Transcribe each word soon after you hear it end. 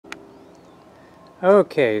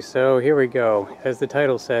Okay, so here we go. As the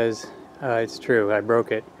title says, it's true, I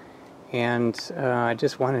broke it. And I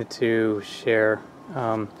just wanted to share.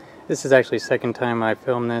 This is actually the second time I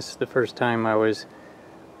filmed this. The first time I was,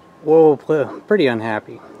 pretty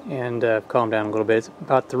unhappy, and calmed down a little bit. It's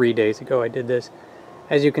about 3 days ago I did this.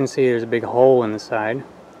 As you can see, there's a big hole in the side.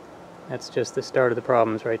 That's just the start of the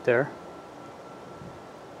problems right there.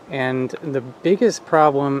 And the biggest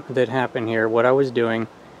problem that happened here, what I was doing,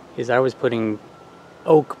 is I was putting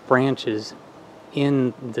oak branches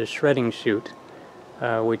in the shredding chute,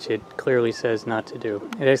 which it clearly says not to do.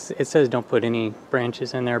 It says don't put any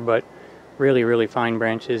branches in there, but really fine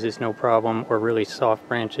branches is no problem, or really soft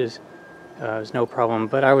branches is no problem.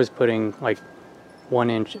 But I was putting like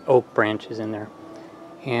 1-inch oak branches in there,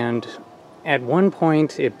 and at one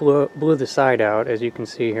point it blew the side out, as you can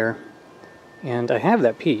see here. And I have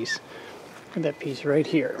that piece right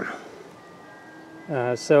here.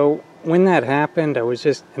 So when that happened, I was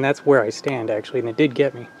just, and that's where I stand actually, and it did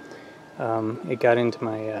get me. It got into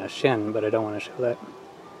my shin, but I don't want to show that.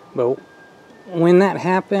 But when that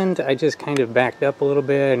happened, I just kind of backed up a little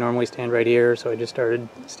bit. I normally stand right here, so I just started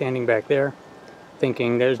standing back there,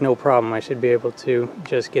 thinking there's no problem. I should be able to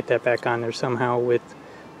just get that back on there somehow with,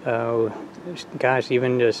 gosh,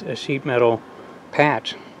 even just a sheet metal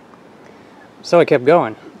patch. So I kept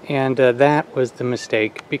going, and that was the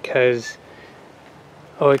mistake, because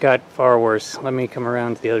it got far worse. Let me come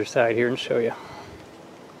around to the other side here and show you.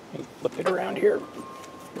 Let me flip it around here.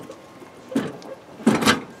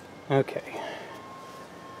 Okay.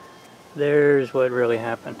 There's what really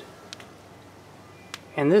happened.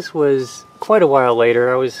 And this was quite a while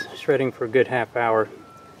later. I was shredding for a good half hour,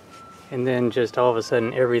 and then just all of a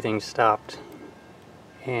sudden everything stopped.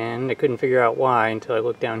 And I couldn't figure out why until I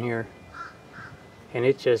looked down here. And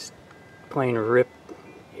it just plain ripped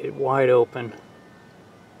it wide open.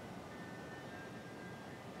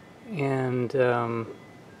 And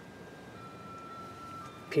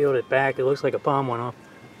peeled it back. It looks like a palm went off.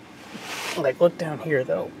 Like, look down here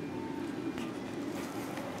though.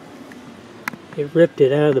 It ripped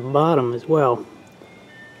it out of the bottom as well.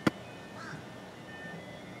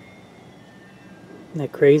 Isn't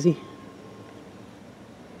that crazy?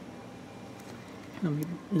 Let me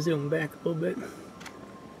zoom back a little bit.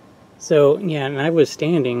 So yeah, and I was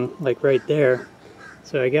standing like right there,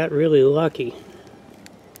 so I got really lucky.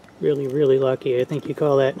 Really lucky. I think you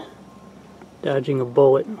call that dodging a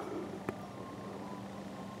bullet.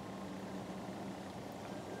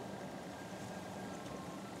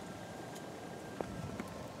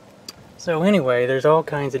 So anyway, there's all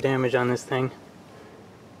kinds of damage on this thing,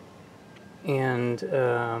 and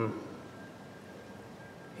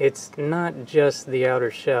it's not just the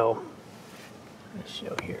outer shell. Let's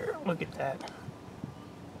show here. Look at that.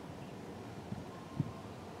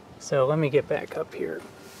 So let me get back up here.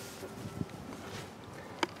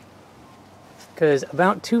 Because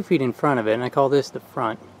about 2 feet in front of it, and I call this the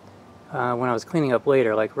front, when I was cleaning up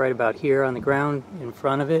later, like right about here on the ground in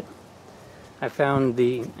front of it, I found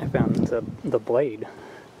the blade.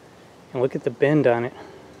 And look at the bend on it.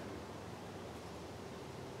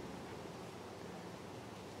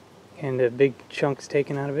 And the big chunks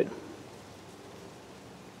taken out of it.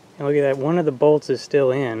 And look at that, one of the bolts is still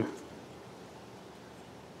in,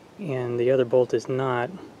 and the other bolt is not.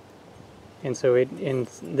 And so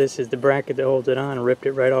this is the bracket that holds it on, and ripped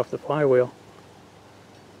it right off the flywheel.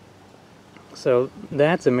 So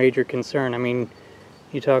that's a major concern. I mean,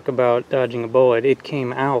 you talk about dodging a bullet. It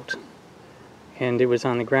came out, and it was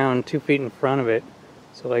on the ground 2 feet in front of it.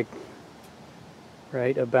 So like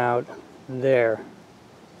right about there.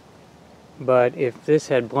 But if this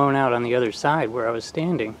had blown out on the other side where I was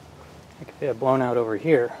standing, it could have blown out over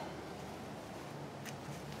here.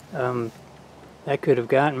 That could have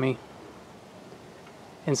gotten me.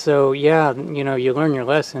 And so, yeah, you know, you learn your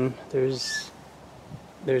lesson. There's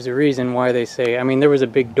a reason why they say, I mean, there was a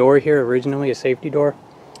big door here originally, a safety door,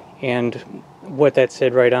 and what that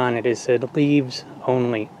said right on it is said leaves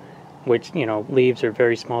only, which, you know, leaves or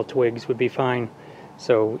very small twigs would be fine.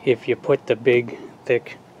 So if you put the big,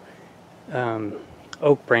 thick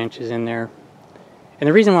oak branches in there, and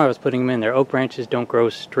the reason why I was putting them in there, oak branches don't grow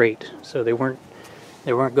straight, so they weren't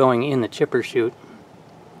going in the chipper chute,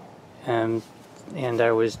 and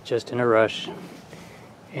I was just in a rush,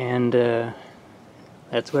 and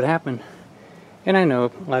that's what happened. And I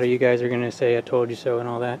know a lot of you guys are going to say I told you so and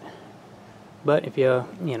all that, but if you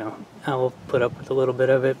know, I'll put up with a little bit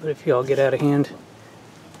of it, but if you all get out of hand,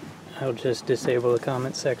 I'll just disable the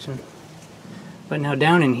comment section. But now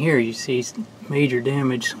down in here you see major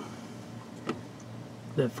damage.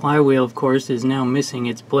 The flywheel, of course, is now missing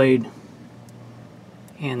its blade,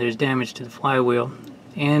 and there's damage to the flywheel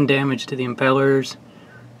and damage to the impellers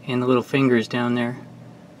and the little fingers down there.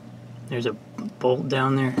 There's a bolt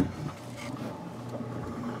down there.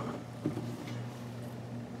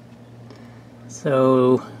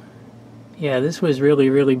 So yeah, this was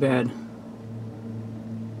really bad.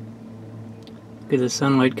 Look at the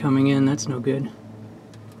sunlight coming in, that's no good.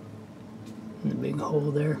 And the big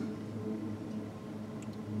hole there.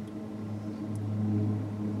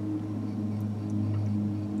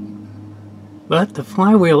 But the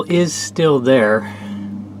flywheel is still there.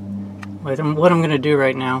 What I'm going to do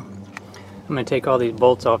right now, I'm going to take all these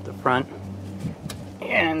bolts off the front,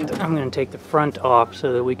 and I'm going to take the front off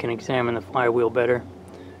so that we can examine the flywheel better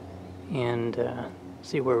and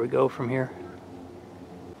see where we go from here.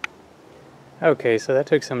 Okay, so that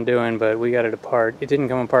took some doing, but we got it apart. It didn't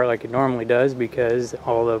come apart like it normally does because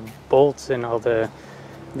all the bolts and all the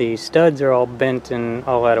studs are all bent and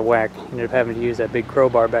all out of whack. Ended up having to use that big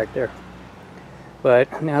crowbar back there.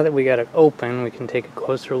 But now that we got it open, we can take a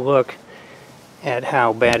closer look at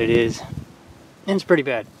how bad it is. And it's pretty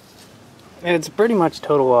bad. It's pretty much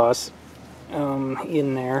total loss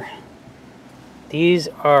in there. These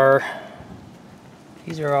are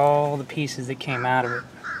all the pieces that came out of it.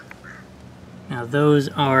 Now those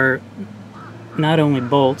are not only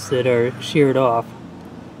bolts that are sheared off,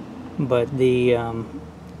 but the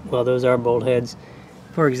well, those are bolt heads.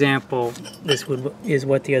 For example, this is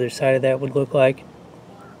what the other side of that would look like.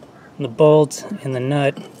 The bolt and the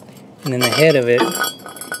nut, and then the head of it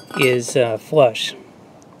is flush.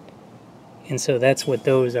 And so that's what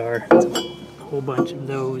those are. It's a whole bunch of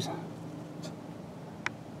those.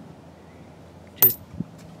 Just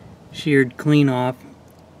sheared clean off.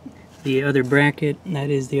 The other bracket, that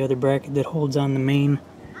is the other bracket that holds on the main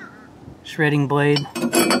shredding blade.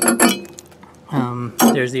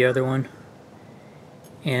 There's the other one.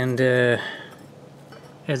 And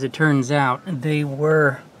as it turns out, they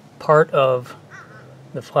were part of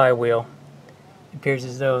the flywheel. It appears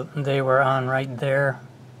as though they were on right there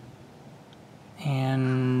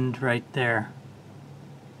and right there.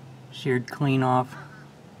 Sheared clean off.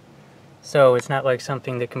 So it's not like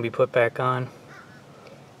something that can be put back on.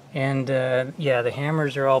 And yeah, the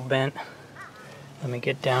hammers are all bent. Let me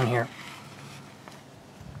get down here.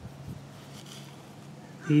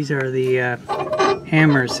 These are the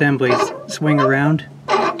hammer assemblies. Swing around,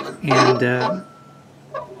 and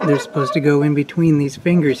they're supposed to go in between these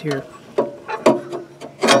fingers here.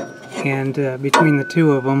 And between the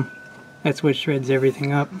two of them, that's what shreds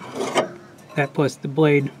everything up. That plus the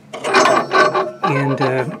blade. And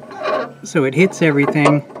so it hits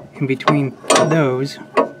everything in between those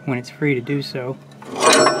when it's free to do so.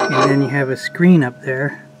 And then you have a screen up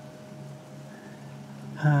there.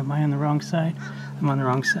 Am I on the wrong side? I'm on the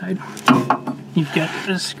wrong side. You've got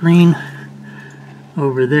a screen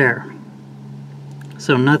over there.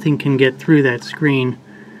 So nothing can get through that screen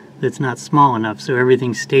that's not small enough. So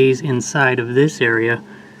everything stays inside of this area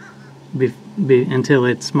until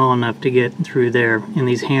it's small enough to get through there. And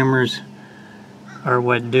these hammers are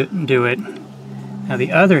what do it. Now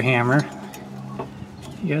the other hammer,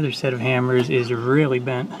 the other set of hammers is really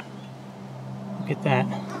bent. Look at that.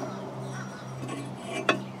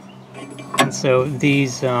 And so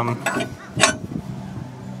these are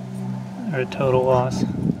a total loss.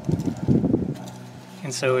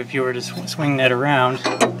 And so if you were to swing that around,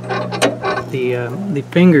 the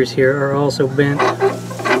fingers here are also bent. You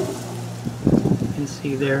can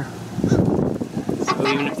see there. So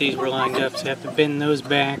even if these were lined up, so you have to bend those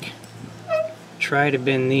back, try to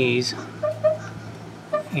bend these,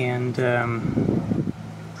 and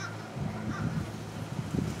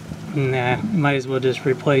nah, might as well just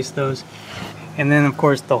replace those. And then of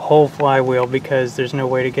course the whole flywheel, because there's no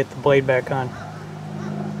way to get the blade back on.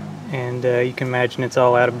 And you can imagine it's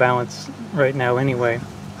all out of balance right now anyway.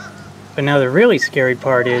 But now the really scary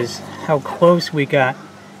part is how close we got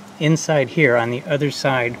inside here. On the other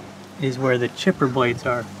side is where the chipper blades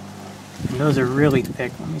are. And those are really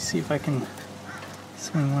thick. Let me see if I can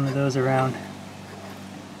swing one of those around.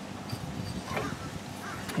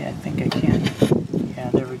 Yeah, I think I can. Yeah,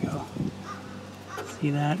 there we go.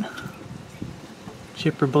 See that?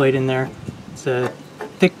 Chipper blade in there. It's a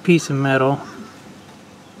thick piece of metal,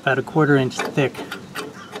 about a 1/4 inch thick.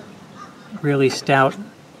 Really stout,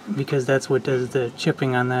 because that's what does the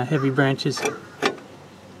chipping on the heavy branches.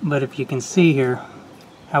 But if you can see here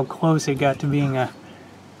how close it got to being a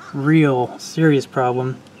real serious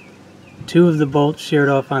problem. 2 of the bolts sheared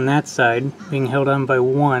off on that side, being held on by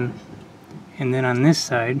 1, and then on this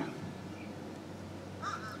side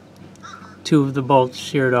 2 of the bolts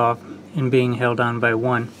sheared off and being held on by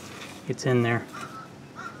 1. It's in there.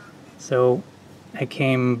 So I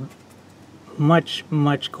came much,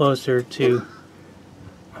 much closer to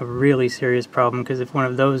a really serious problem, because if one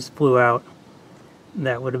of those flew out,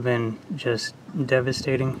 that would have been just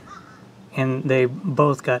devastating. And they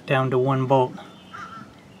both got down to one bolt.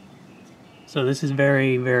 So this is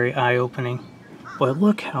very, very eye-opening. Boy,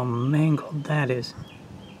 look how mangled that is.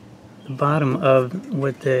 The bottom of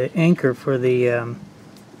with the anchor for the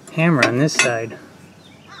hammer on this side.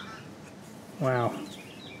 Wow.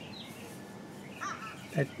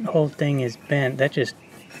 That whole thing is bent.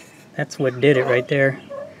 That's what did it right there.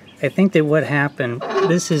 I think that what happened,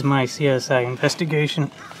 this is my CSI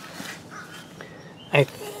investigation. I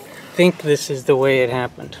think this is the way it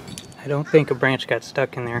happened. I don't think a branch got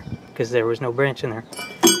stuck in there, because there was no branch in there.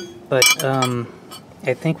 But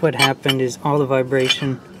I think what happened is all the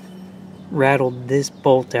vibration rattled this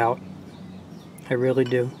bolt out. I really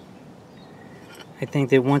do. I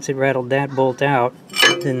think that once it rattled that bolt out,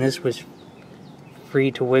 then this was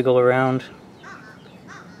free to wiggle around.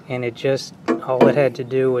 And it just, all it had to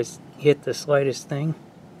do was hit the slightest thing,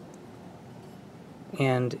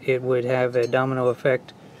 and it would have a domino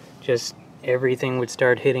effect. Just everything would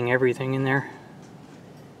start hitting everything in there,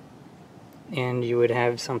 and you would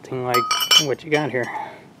have something like what you got here.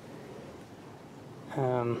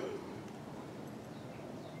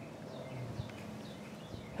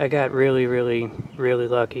 I got really, really, really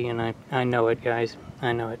lucky, and I know it, guys.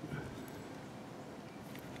 I know it.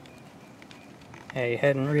 I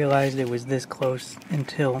hadn't realized it was this close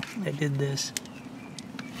until I did this.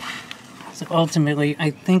 So ultimately,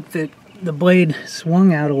 I think that the blade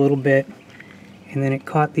swung out a little bit, and then it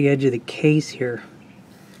caught the edge of the case here.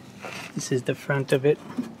 This is the front of it.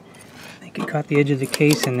 I think it caught the edge of the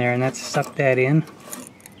case in there, and that sucked that in,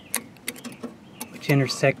 which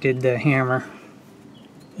intersected the hammer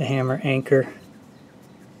anchor.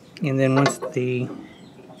 And then once the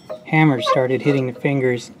hammer started hitting the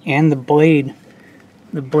fingers, and the blade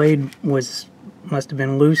must have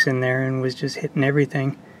been loose in there and was just hitting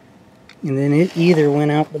everything. And then it either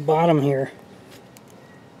went out the bottom here,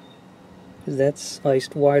 because that's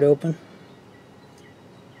sliced wide open,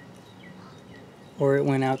 or it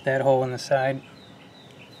went out that hole in the side.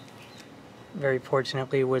 Very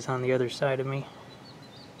fortunately, it was on the other side of me.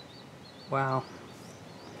 Wow.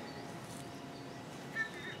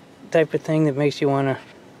 Type of thing that makes you want to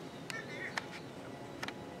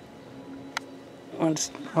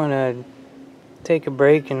take a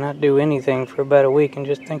break and not do anything for about a week and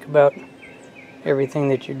just think about everything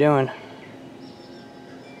that you're doing.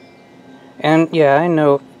 And yeah, I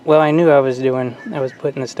know, well, I knew I was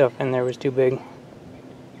putting the stuff in there was too big.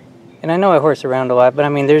 And I know I horse around a lot, but I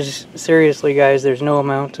mean, seriously, guys, there's no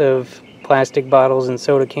amount of plastic bottles and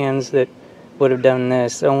soda cans that would have done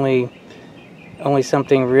this. Only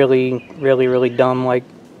something really, really, really dumb, like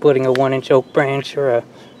putting a 1-inch oak branch or a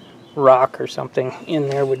rock or something in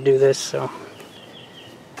there would do this. So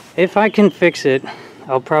if I can fix it,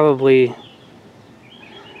 I'll probably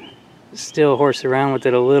still horse around with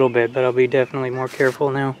it a little bit, but I'll be definitely more careful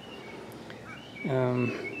now.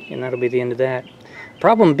 And that'll be the end of that.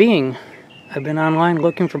 Problem being, I've been online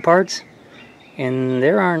looking for parts, and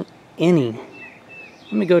there aren't any.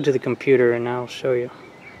 Let me go to the computer and I'll show you.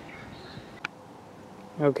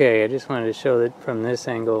 Okay, I just wanted to show that from this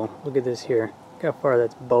angle. Look at this here. Look how far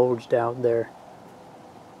that's bulged out there.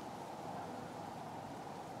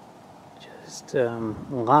 Just a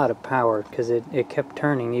lot of power, because it kept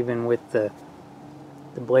turning even with the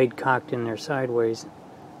blade cocked in there sideways,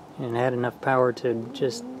 and had enough power to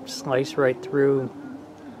just slice right through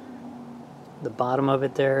the bottom of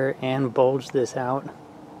it there and bulge this out,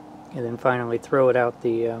 and then finally throw it out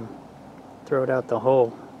the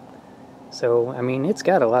hole. So I mean, it's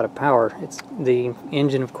got a lot of power. The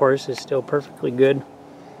engine, of course, is still perfectly good,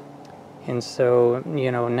 and so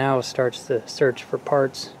now starts the search for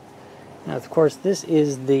parts. Now, of course, this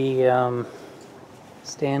is the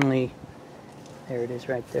Stanley. There it is,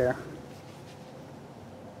 right there.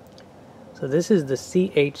 So this is the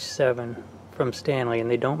CH7 from Stanley, and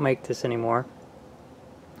they don't make this anymore.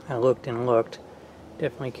 I looked and looked,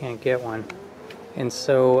 definitely can't get one. And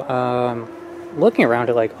so looking around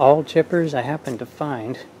at like all chippers, I happened to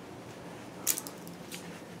find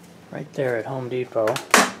right there at Home Depot.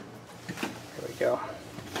 There we go.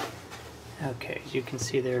 Okay, as you can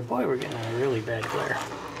see there, boy, we're getting a really bad glare.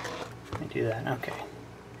 Let me do that. Okay.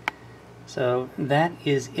 So that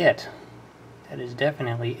is it. That is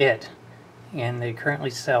definitely it. And they currently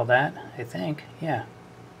sell that, I think. Yeah.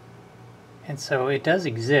 And so it does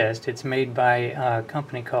exist. It's made by a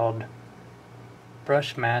company called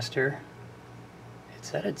Brushmaster. It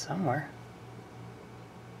said it somewhere.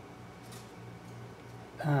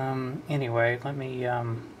 Anyway, let me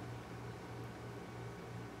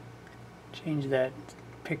change that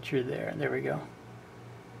picture there. There we go.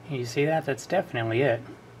 And you see that? That's definitely it.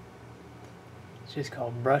 It's just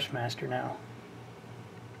called Brushmaster now.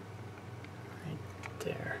 Right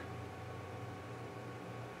there.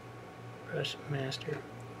 Brushmaster.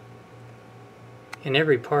 And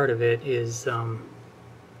every part of it is,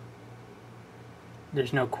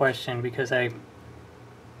 there's no question, because I've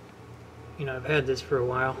had this for a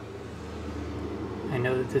while. I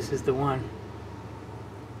know that this is the one.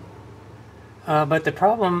 But the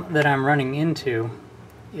problem that I'm running into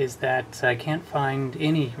is that I can't find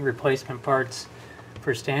any replacement parts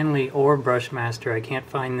for Stanley or Brushmaster. I can't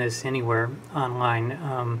find this anywhere online.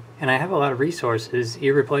 And I have a lot of resources,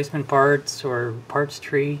 e-replacement parts or Parts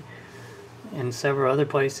Tree, and several other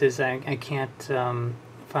places. I can't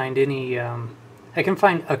find any. I can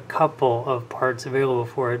find a couple of parts available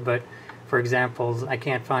for it, but for example, I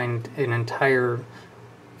can't find an entire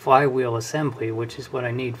flywheel assembly, which is what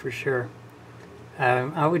I need for sure.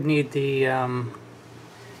 I would need the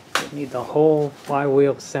whole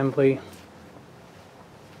flywheel assembly,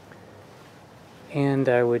 and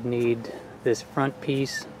I would need this front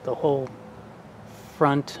piece, the whole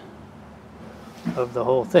front of the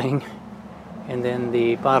whole thing, and then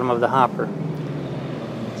the bottom of the hopper.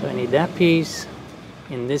 So I need that piece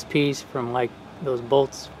and this piece from like those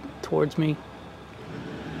bolts towards me,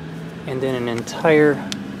 and then an entire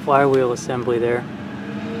flywheel assembly there.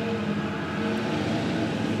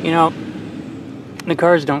 You know, the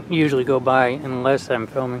cars don't usually go by unless I'm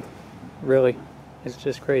filming. Really, it's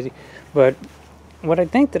just crazy. But what I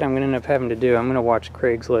think that I'm going to end up having to do, I'm going to watch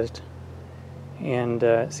Craigslist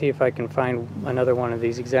and see if I can find another one of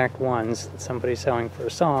these exact ones that somebody's selling for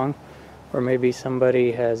a song, or maybe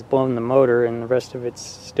somebody has blown the motor and the rest of it's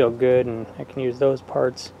still good and I can use those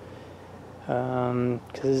parts.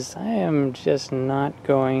 Because I am just not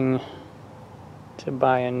going to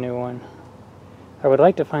buy a new one. I would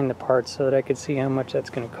like to find the parts so that I could see how much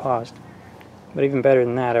that's going to cost. But even better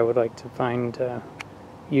than that, I would like to find a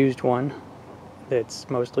used one that's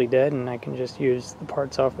mostly dead and I can just use the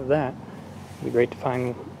parts off of that. It'd be great to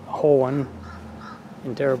find a whole one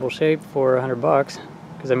in terrible shape for $100.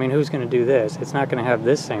 Because I mean, who's going to do this? It's not going to have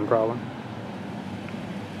this same problem.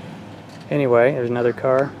 Anyway, there's another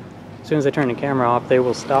car. As soon as I turn the camera off, they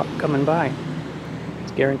will stop coming by.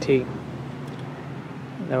 It's guaranteed.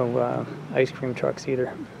 No ice cream trucks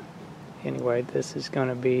either. Anyway, this is going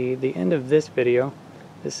to be the end of this video.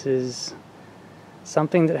 This is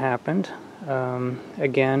something that happened.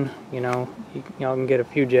 Again, y'all can get a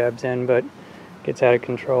few jabs in, but it gets out of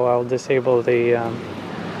control. I'll disable the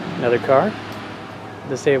another car,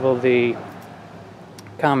 disable the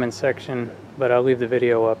comments section, but I'll leave the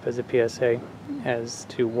video up as a PSA as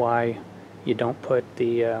to why you don't put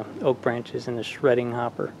the oak branches in the shredding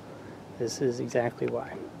hopper. This is exactly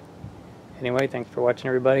why. Anyway, thanks for watching,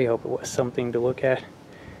 everybody. Hope it was something to look at,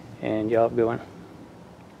 and y'all have a good one.